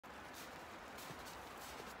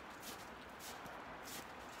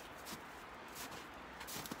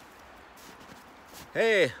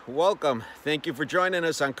Hey, welcome. Thank you for joining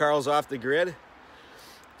us on Carl's Off the Grid.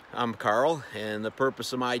 I'm Carl, and the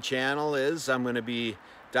purpose of my channel is I'm going to be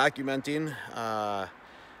documenting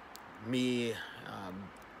me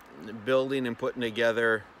building and putting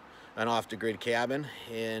together an off-the-grid cabin,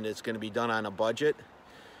 and it's going to be done on a budget.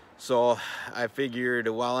 So I figured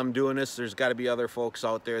while I'm doing this, there's got to be other folks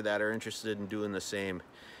out there that are interested in doing the same,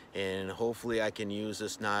 and hopefully I can use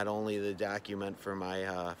this not only to document for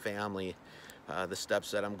my family the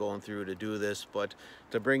steps that I'm going through to do this, but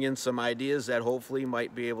to bring in some ideas that hopefully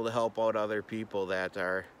might be able to help out other people that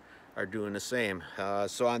are doing the same.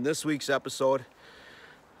 So on this week's episode,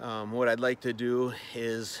 what I'd like to do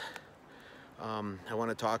is I want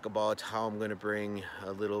to talk about how I'm going to bring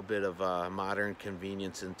a little bit of modern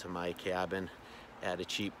convenience into my cabin at a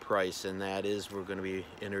cheap price, and that is we're going to be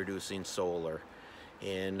introducing solar.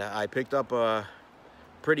 And I picked up a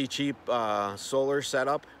pretty cheap solar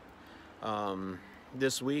setup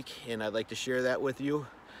this week, and I'd like to share that with you.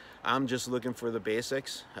 I'm just looking for the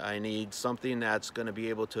basics. I need something that's going to be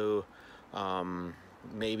able to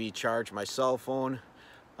maybe charge my cell phone,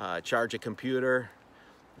 charge a computer.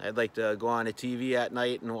 I'd like to go on a TV at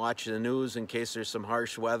night and watch the news in case there's some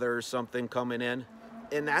harsh weather or something coming in,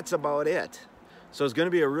 and that's about it. So it's going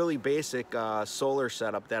to be a really basic solar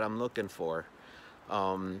setup that I'm looking for.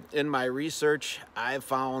 In my research, I've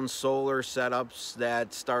found solar setups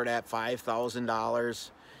that start at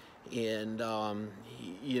 $5,000, and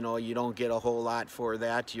you know, you don't get a whole lot for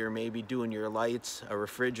that. You're maybe doing your lights, a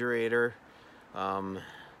refrigerator,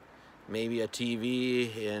 maybe a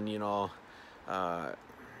TV, and you know,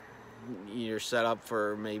 you're set up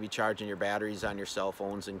for maybe charging your batteries on your cell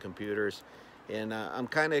phones and computers. And I'm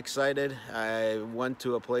kind of excited. I went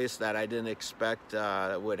to a place that I didn't expect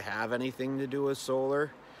would have anything to do with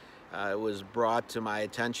solar. It was brought to my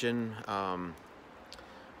attention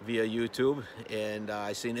via YouTube, and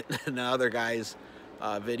I seen it in another guy's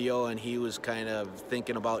video, and he was kind of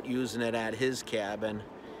thinking about using it at his cabin.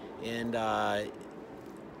 And I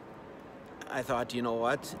thought, you know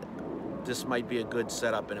what? This might be a good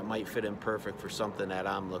setup, and it might fit in perfect for something that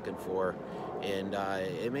I'm looking for. And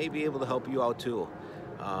it may be able to help you out too.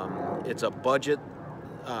 It's a budget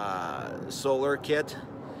solar kit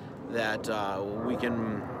that we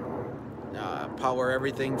can power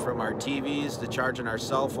everything from our TVs to charging our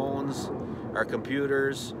cell phones, our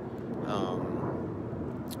computers,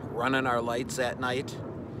 running our lights at night,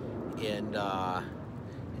 and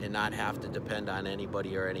not have to depend on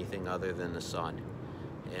anybody or anything other than the sun.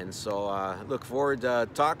 And so look forward to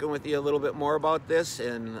talking with you a little bit more about this,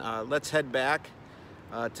 and let's head back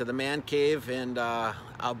to the man cave, and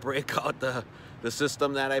I'll break out the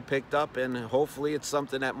system that I picked up, and hopefully it's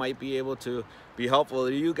something that might be able to be helpful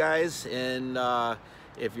to you guys. And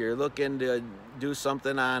if you're looking to do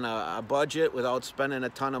something on a budget without spending a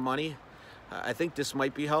ton of money, I think this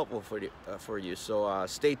might be helpful for you. So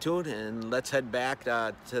stay tuned, and let's head back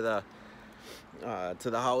to the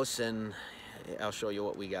house, and I'll show you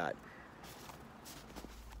what we got.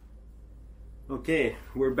 Okay,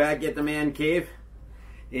 we're back at the man cave,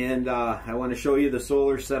 and I want to show you the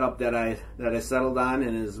solar setup that I settled on.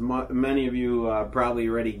 And as many of you probably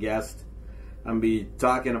already guessed, I'm gonna be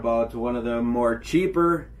talking about one of the more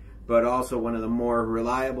cheaper but also one of the more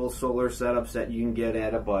reliable solar setups that you can get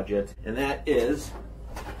at a budget, and that is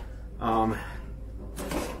the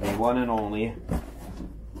one and only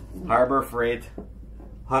Harbor Freight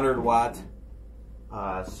 100-watt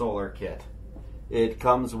solar kit. It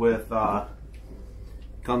comes with the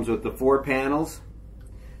 4 panels,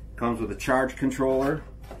 comes with a charge controller,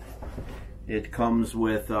 it comes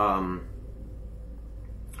with 2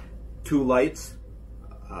 lights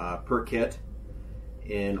per kit,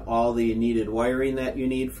 and all the needed wiring that you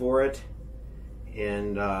need for it.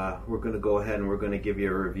 And we're going to go ahead and we're going to give you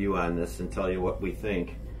a review on this and tell you what we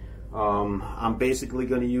think. I'm basically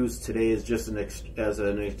going to use today as just an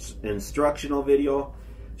instructional video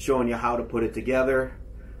showing you how to put it together.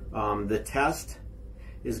 The test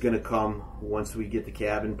is going to come once we get the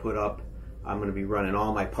cabin put up. I'm going to be running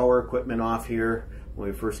all my power equipment off here. When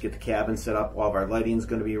we first get the cabin set up, all of our lighting is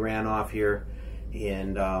going to be ran off here.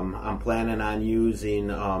 And I'm planning on using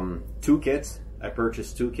 2 kits. I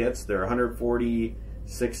purchased 2 kits. They're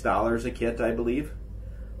 $146 a kit, I believe.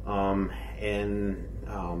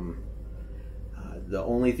 The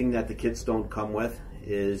only thing that the kits don't come with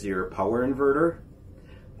is your power inverter,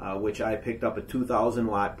 which I picked up a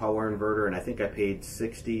 2,000-watt power inverter, and I think I paid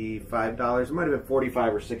 $65. It might have been $45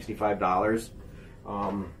 or $65.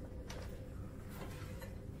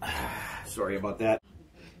 Sorry about that.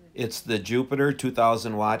 It's the Jupiter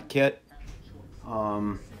 2,000-watt kit.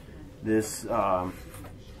 This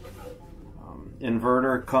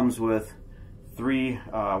inverter comes with three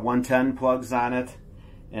 110 plugs on it,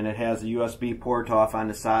 and it has a USB port off on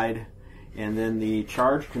the side. And then the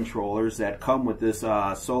charge controllers that come with this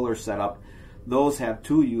solar setup, those have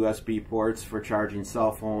two USB ports for charging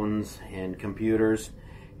cell phones and computers.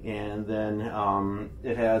 And then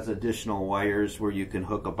it has additional wires where you can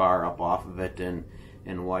hook a bar up off of it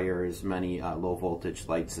and wire as many low voltage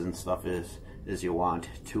lights and stuff as you want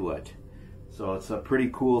to it. So it's a pretty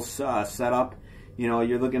cool setup. You know,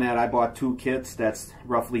 you're looking at, I bought two kits, that's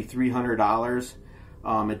roughly $300.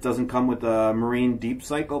 It doesn't come with the Marine deep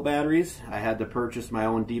cycle batteries. I had to purchase my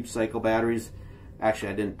own deep cycle batteries. Actually,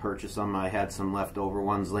 I didn't purchase them. I had some leftover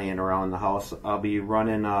ones laying around the house. I'll be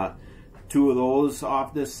running two of those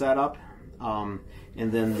off this setup. And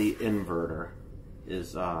then the inverter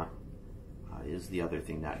is the other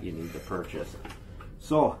thing that you need to purchase.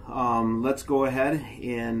 So let's go ahead,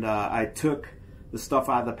 and I took the stuff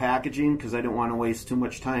out of the packaging because I didn't want to waste too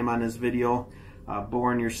much time on this video.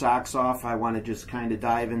 Boring your socks off. I want to just kind of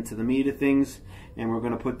dive into the meat of things, and we're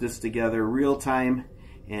going to put this together real time,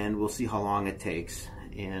 and we'll see how long it takes.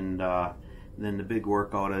 And then the big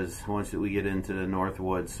workout is once we get into the North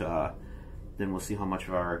Woods, then we'll see how much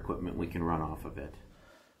of our equipment we can run off of it.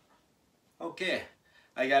 Okay,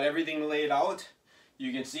 I got everything laid out.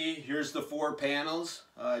 You can see here's the 4 panels.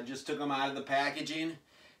 I just took them out of the packaging,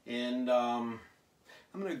 and I'm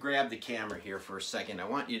going to grab the camera here for a second. I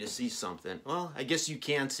want you to see something. Well, I guess you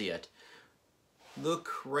can see it.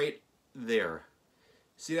 Look right there.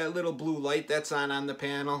 See that little blue light that's on the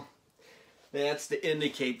panel? That's to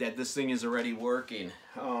indicate that this thing is already working.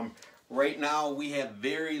 Right now we have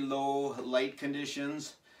very low light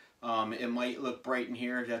conditions. It might look bright in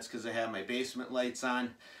here. That's because I have my basement lights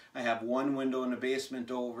on. I have one window in the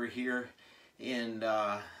basement over here, and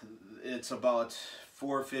it's about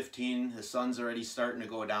 4:15. The sun's already starting to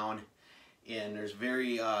go down, and there's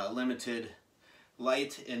very limited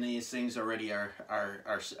light, and these things already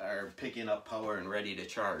are picking up power and ready to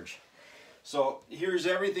charge. So here's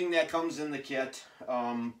everything that comes in the kit,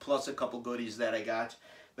 plus a couple goodies that I got.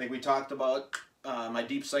 Like we talked about, my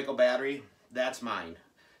deep cycle battery, that's mine.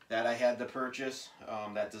 That I had to purchase.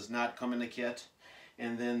 That does not come in the kit.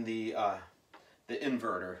 And then the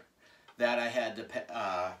inverter, that I had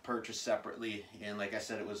to purchase separately, and like I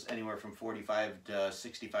said, it was anywhere from $45 to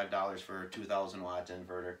 $65 for a 2,000 watt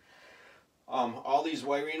inverter. All these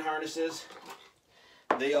wiring harnesses,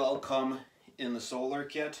 they all come in the solar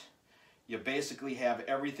kit. You basically have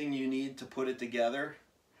everything you need to put it together,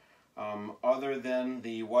 other than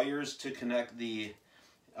the wires to connect the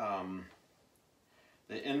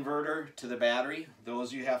inverter to the battery.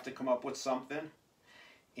 Those you have to come up with something,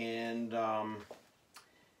 and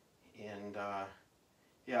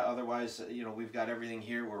yeah, otherwise, you know, we've got everything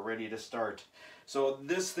here. We're ready to start. So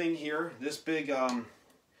this thing here, this big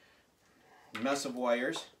mess of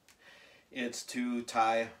wires, it's to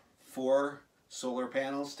tie 4 solar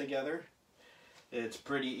panels together. It's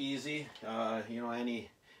pretty easy. You know,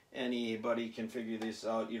 anybody can figure this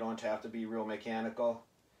out. You don't have to be real mechanical.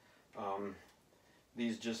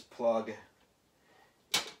 These just plug.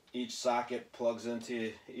 Each socket plugs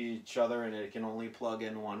into each other, and it can only plug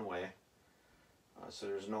in one way. So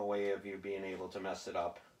there's no way of you being able to mess it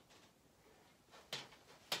up.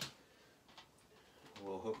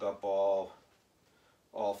 We'll hook up all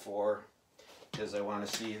 4, because I want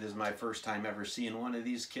to see, this is my first time ever seeing one of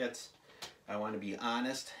these kits. I want to be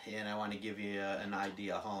honest, and I want to give you an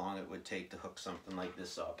idea how long it would take to hook something like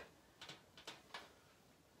this up.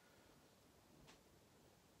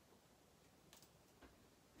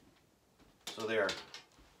 So there,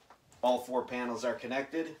 all 4 panels are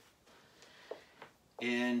connected,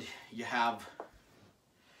 and you have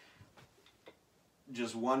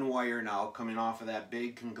just one wire now coming off of that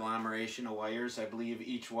big conglomeration of wires. I believe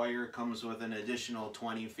each wire comes with an additional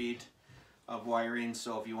 20 feet of wiring,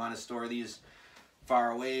 so if you want to store these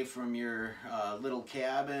far away from your little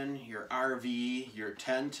cabin, your RV, your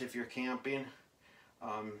tent if you're camping,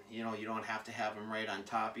 you know, you don't have to have them right on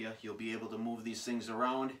top of you. You'll be able to move these things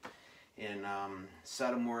around and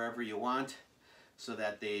set them wherever you want so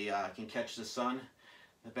that they can catch the sun.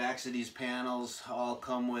 The backs of these panels all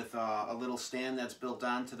come with a little stand that's built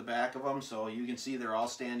onto the back of them, so you can see they're all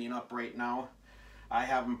standing up right now. I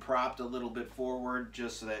have them propped a little bit forward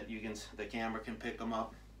just so that the camera can pick them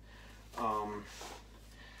up.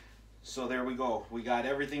 So there we go. We got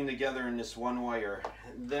everything together in this one wire.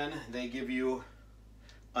 Then they give you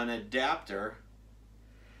an adapter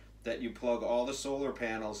that you plug all the solar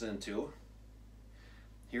panels into.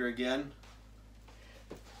 Here again,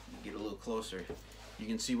 get a little closer. You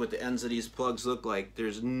can see what the ends of these plugs look like.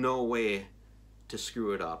 There's no way to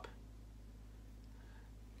screw it up.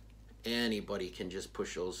 Anybody can just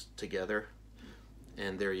push those together,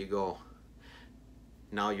 and there you go.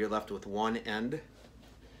 Now you're left with one end.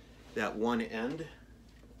 That one end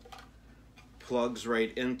plugs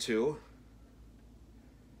right into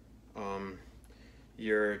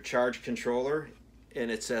your charge controller, and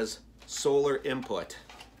it says solar input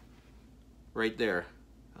right there.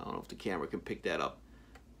 I don't know if the camera can pick that up,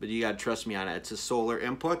 but you gotta trust me on it. It's a solar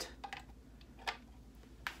input.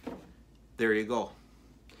 There you go.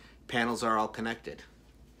 Panels are all connected.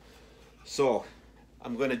 So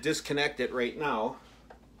I'm going to disconnect it right now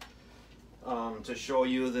to show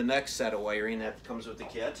you the next set of wiring that comes with the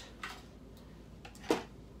kit.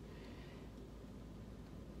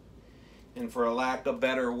 And for a lack of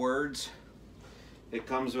better words, it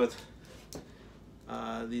comes with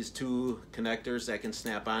these two connectors that can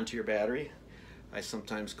snap onto your battery. I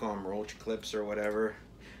sometimes call them roach clips or whatever.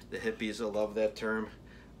 The hippies will love that term.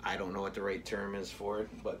 I don't know what the right term is for it,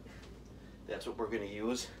 but that's what we're going to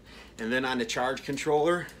use. And then on the charge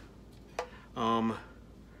controller,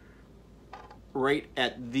 right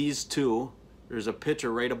at these two, there's a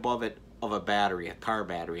picture right above it of a battery, a car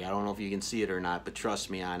battery. I don't know if you can see it or not, but trust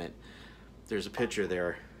me on it. There's a picture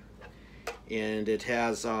there. And it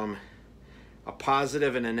has a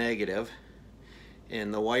positive and a negative.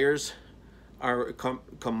 And the wires are come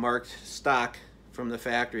marked stock from the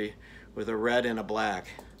factory with a red and a black.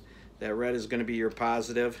 That red is going to be your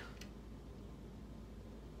positive,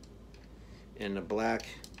 and the black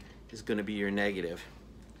is going to be your negative.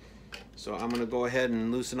 So I'm going to go ahead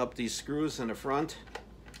and loosen up these screws in the front.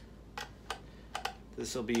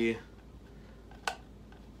 This will be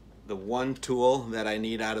the one tool that I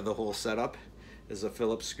need out of the whole setup, is a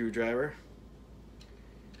Phillips screwdriver.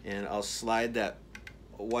 And I'll slide that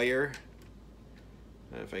wire,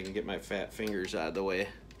 if I can get my fat fingers out of the way,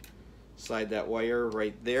 slide that wire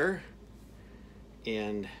right there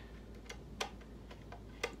and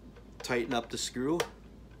tighten up the screw.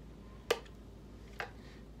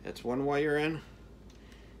 That's one wire in,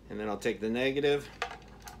 and then I'll take the negative,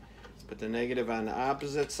 put the negative on the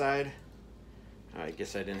opposite side. I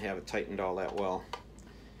guess I didn't have it tightened all that well.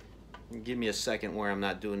 Give me a second where I'm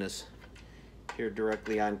not doing this here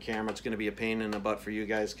directly on camera. It's going to be a pain in the butt for you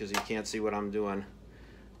guys because you can't see what I'm doing,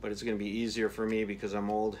 but it's going to be easier for me because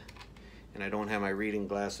I'm old and I don't have my reading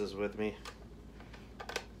glasses with me.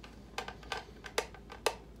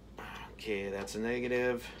 Okay, that's a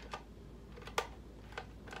negative.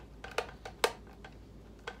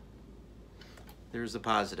 There's the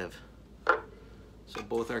positive. So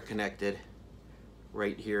both are connected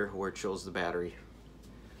right here where it shows the battery.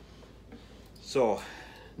 So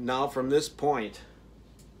now from this point,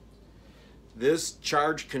 this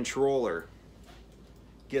charge controller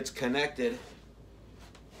gets connected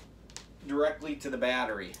directly to the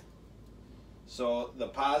battery. So the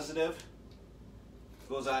positive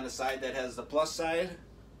goes on the side that has the plus side.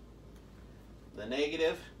 The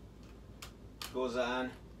negative goes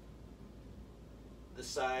on the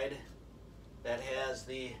side that has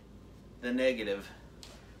the negative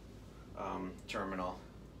terminal.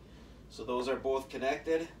 So those are both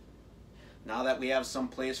connected. Now that we have some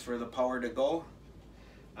place for the power to go,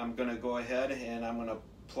 I'm going to go ahead and I'm going to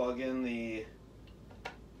plug in the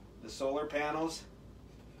solar panels.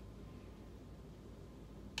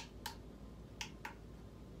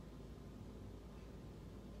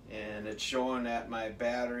 And it's showing that my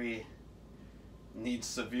battery needs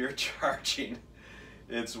severe charging.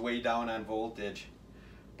 It's way down on voltage.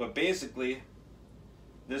 But basically,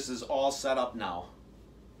 this is all set up now.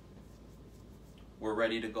 We're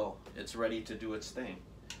ready to go. It's ready to do its thing.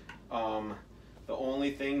 The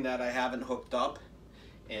only thing that I haven't hooked up,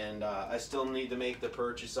 and I still need to make the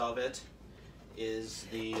purchase of it, is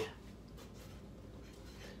the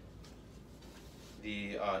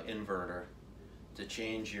inverter to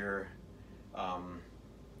change your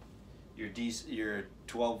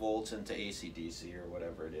 12 volts into AC/DC or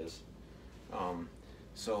whatever it is.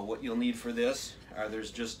 So what you'll need for this are,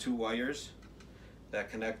 there's just two wires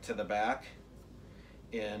that connect to the back,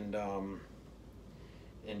 and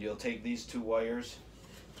you'll take these two wires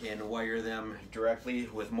and wire them directly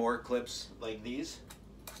with more clips like these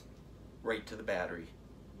right to the battery,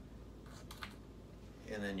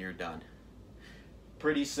 and then you're done.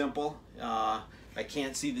 Pretty simple. I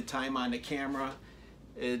can't see the time on the camera.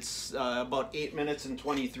 It's about 8 minutes and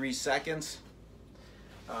 23 seconds.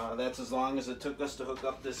 That's as long as it took us to hook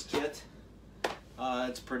up this kit.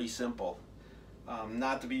 It's pretty simple.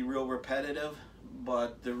 Not to be real repetitive,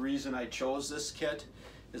 but the reason I chose this kit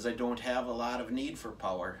is I don't have a lot of need for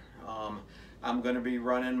power. I'm going to be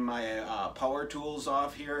running my power tools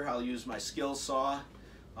off here. I'll use my skill saw.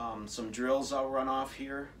 Some drills I'll run off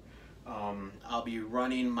here. I'll be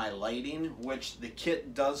running my lighting, which the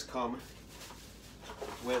kit does come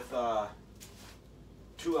with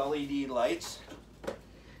 2 LED lights.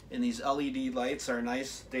 And these LED lights are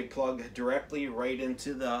nice. They plug directly right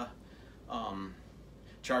into the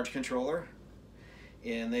charge controller,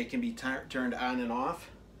 and they can be turned on and off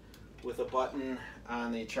with a button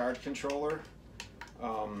on the charge controller.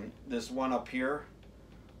 This one up here,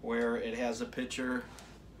 where it has a picture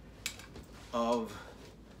of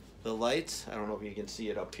the lights. I don't know if you can see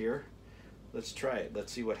it up here. Let's try it.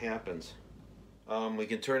 Let's see what happens. We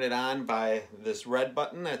can turn it on by this red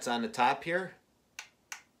button that's on the top here.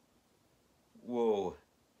 Whoa.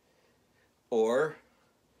 Or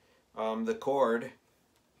the cord.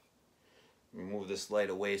 Let me move this light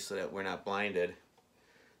away so that we're not blinded.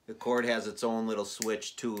 The cord has its own little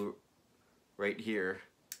switch too right here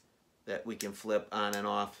that we can flip on and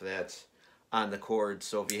off. That's on the cord.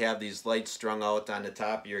 So if you have these lights strung out on the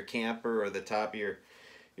top of your camper or the top of your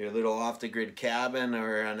little off-the-grid cabin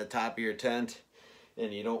or on the top of your tent,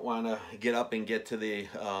 and you don't want to get up and get to the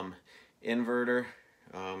inverter,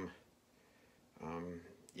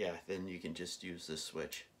 yeah, then you can just use this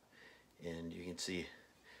switch, and you can see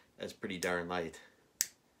that's pretty darn light.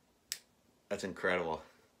 That's incredible.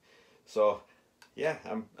 So yeah,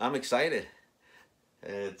 I'm excited.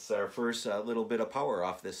 It's our first little bit of power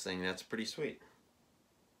off this thing. That's pretty sweet.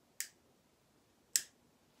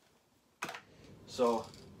 So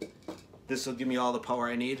this will give me all the power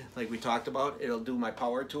I need, like we talked about. It'll do my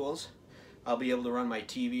power tools. I'll be able to run my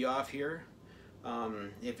TV off here.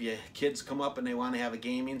 If your kids come up and they want to have a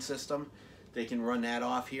gaming system, they can run that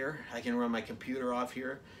off here. I can run my computer off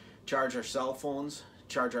here, charge our cell phones,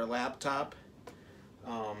 charge our laptop.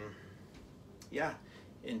 Yeah,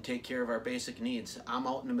 and take care of our basic needs. I'm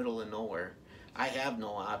out in the middle of nowhere. I have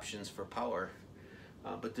no options for power,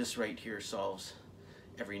 but this right here solves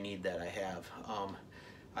every need that I have.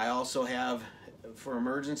 I also have, for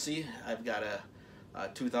emergency, I've got a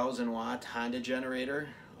 2,000 watt Honda generator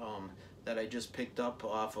that I just picked up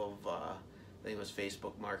off of, I think it was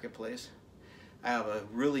Facebook Marketplace. I have a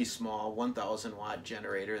really small 1,000 watt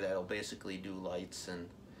generator that'll basically do lights and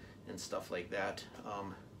stuff like that.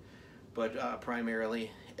 But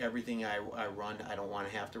primarily everything I run, I don't want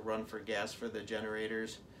to have to run for gas for the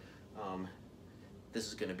generators. This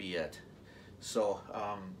is going to be it. So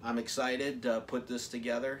I'm excited to put this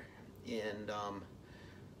together, and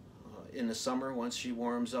in the summer, once she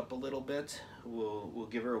warms up a little bit, we'll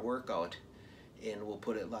give her a workout, and we'll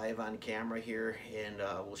put it live on camera here, and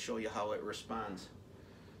we'll show you how it responds.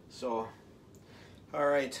 So all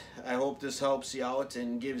right, I hope this helps you out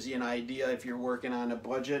and gives you an idea, if you're working on a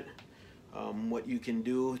budget, what you can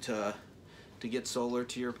do to get solar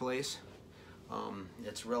to your place.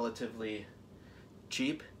 It's relatively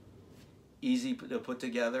cheap, easy to put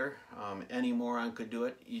together. Any moron could do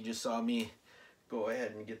it. You just saw me go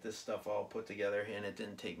ahead and get this stuff all put together, and it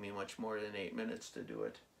didn't take me much more than 8 minutes to do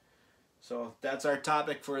it. So that's our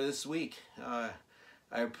topic for this week. I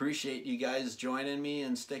appreciate you guys joining me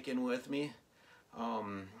and sticking with me.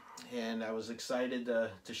 And I was excited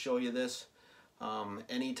to show you this.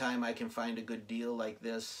 Anytime I can find a good deal like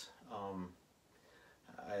this,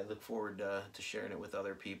 I look forward to sharing it with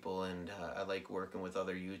other people, and I like working with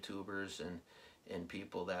other YouTubers and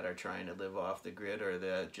people that are trying to live off the grid, or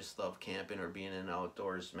that just love camping or being in the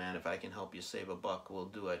outdoors. Man, if I can help you save a buck, we'll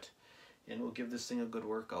do it. And we'll give this thing a good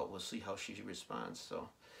workout. We'll see how she responds. So,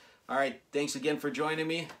 all right, thanks again for joining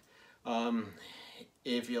me.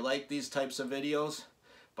 If you like these types of videos,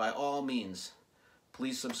 by all means,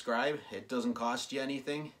 please subscribe. It doesn't cost you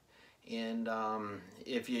anything. And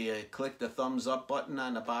if you click the thumbs up button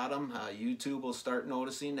on the bottom, YouTube will start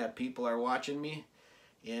noticing that people are watching me,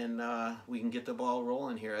 and we can get the ball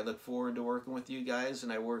rolling here. I look forward to working with you guys,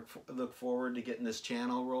 and I look forward to getting this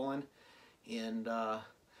channel rolling. And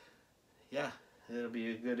yeah, it'll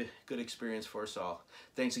be a good experience for us all.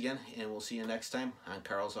 Thanks again, and we'll see you next time on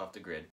Carl's Off the Grid.